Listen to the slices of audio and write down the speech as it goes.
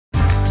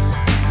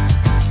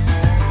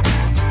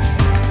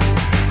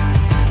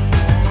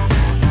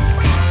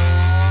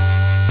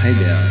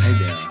Hi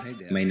there.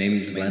 My name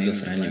is Vlado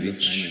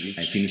Franjević.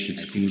 I finished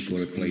school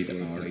for applied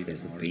art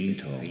as a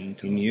painter.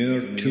 In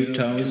year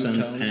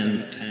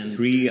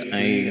 2003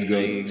 I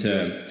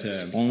got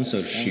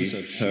sponsorship,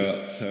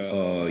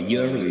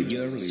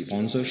 yearly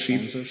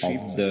sponsorship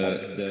of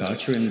the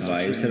culture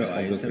advisor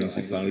of the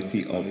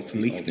Principality of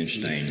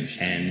Liechtenstein.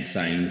 And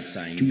since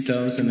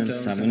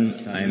 2007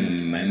 I'm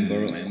a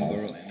member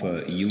of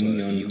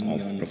Union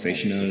of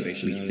Professional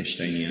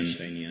Liechtensteinian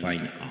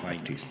Fine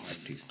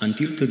Artists.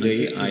 Until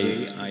today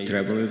I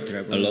traveled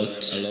a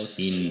lot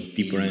in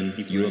different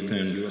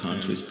European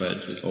countries,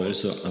 but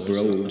also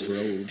abroad,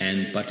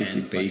 and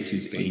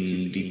participated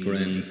in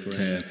different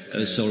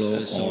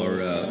solo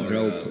or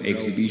group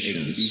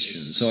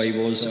exhibitions. So I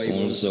was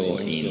also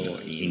in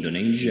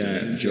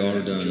Indonesia,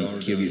 Jordan,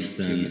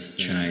 Kyrgyzstan,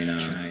 China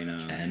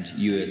and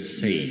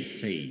USA.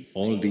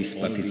 All this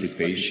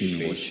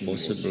participation was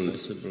possible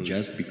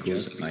just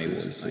because I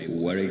was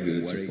very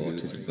good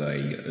supported by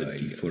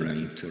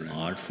different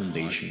art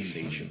foundations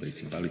from the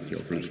Principality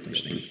of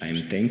Liechtenstein.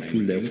 I'm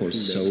thankful therefore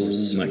so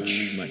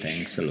much.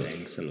 Thanks a lot.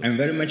 I'm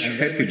very much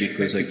happy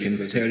because I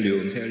can tell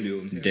you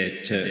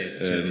that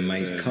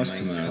my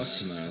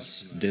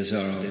customers, these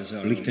are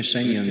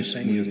Liechtensteinian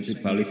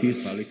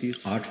municipalities,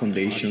 art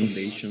foundations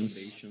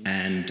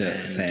and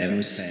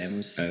firms,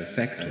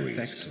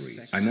 factories.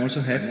 I'm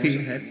also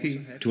happy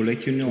to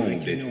let you know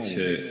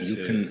that you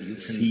can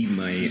see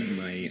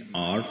my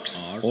art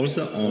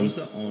also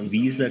on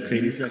these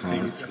acrylic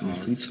cards in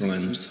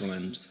Switzerland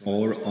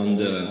or on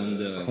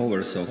the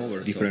covers of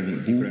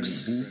different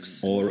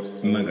books or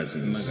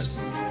magazines.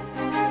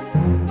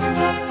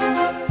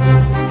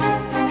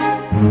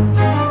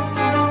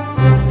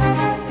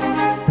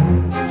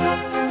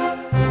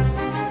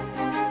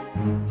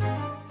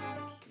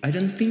 I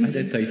don't think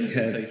that I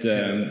had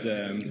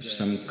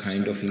some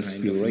kind of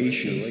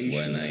inspirations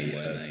when I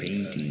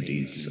painted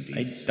this.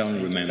 I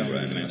don't remember,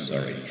 I'm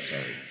sorry.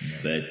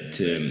 But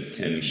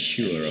I'm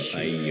sure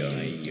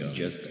I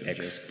just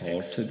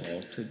exported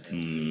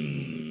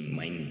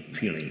my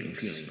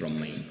feelings from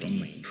my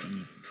deep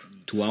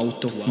to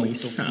out of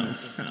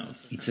myself.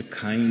 It's a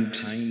kind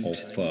of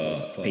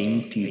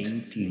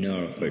painted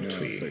inner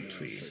poetry.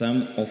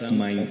 Some of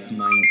my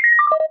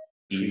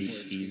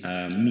is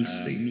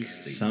mystic,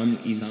 some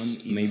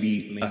is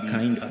maybe a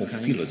kind of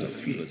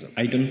philosophy.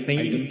 I don't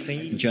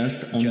paint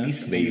just on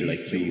this way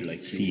like you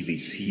see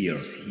this here,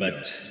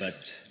 but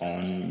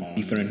on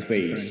different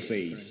ways.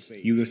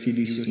 You will see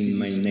this in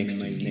my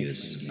next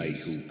videos, I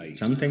hope.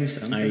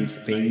 Sometimes I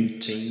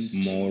paint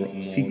more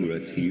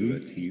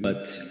figurative,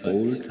 but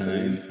all the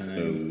time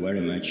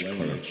very much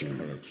colorful.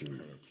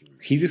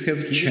 If you have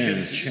a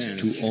chance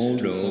to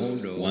order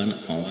one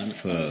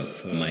of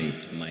my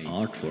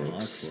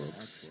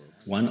artworks,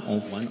 one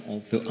of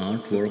the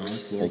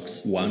artworks of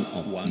one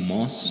of the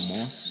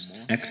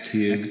most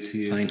active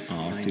fine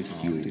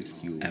artists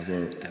you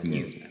ever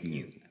knew.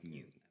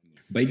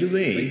 By the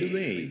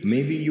way,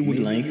 maybe you would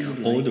like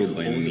order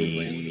by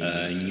me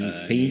new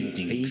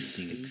paintings,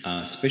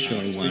 a special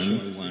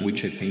one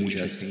which I paint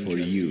just for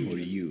you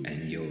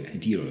and your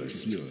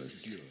dearest.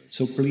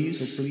 So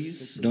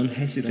please don't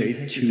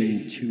hesitate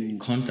to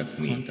contact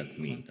me.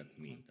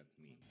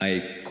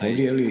 I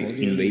cordially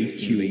invite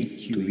you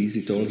to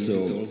visit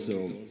also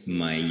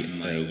my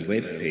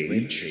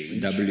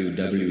webpage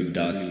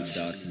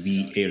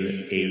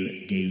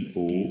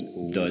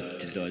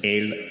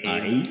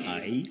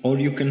www.vlado.li, or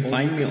you can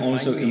find me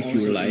also if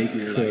you like,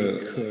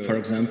 for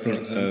example,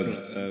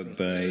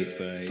 by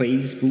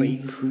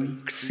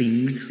Facebook,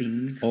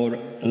 Xing or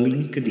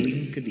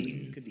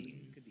LinkedIn.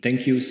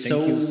 Thank you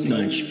so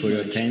much for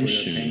your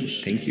attention.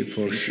 Thank you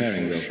for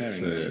sharing of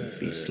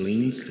this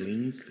link.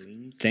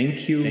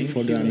 Thank you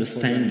for the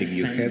understanding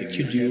you have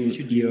to do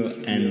here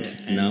and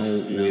now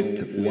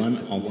with one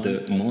of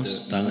the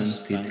most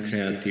talented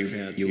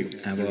creative you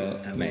ever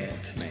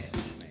met.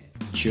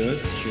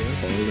 Cheers,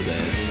 all the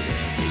best.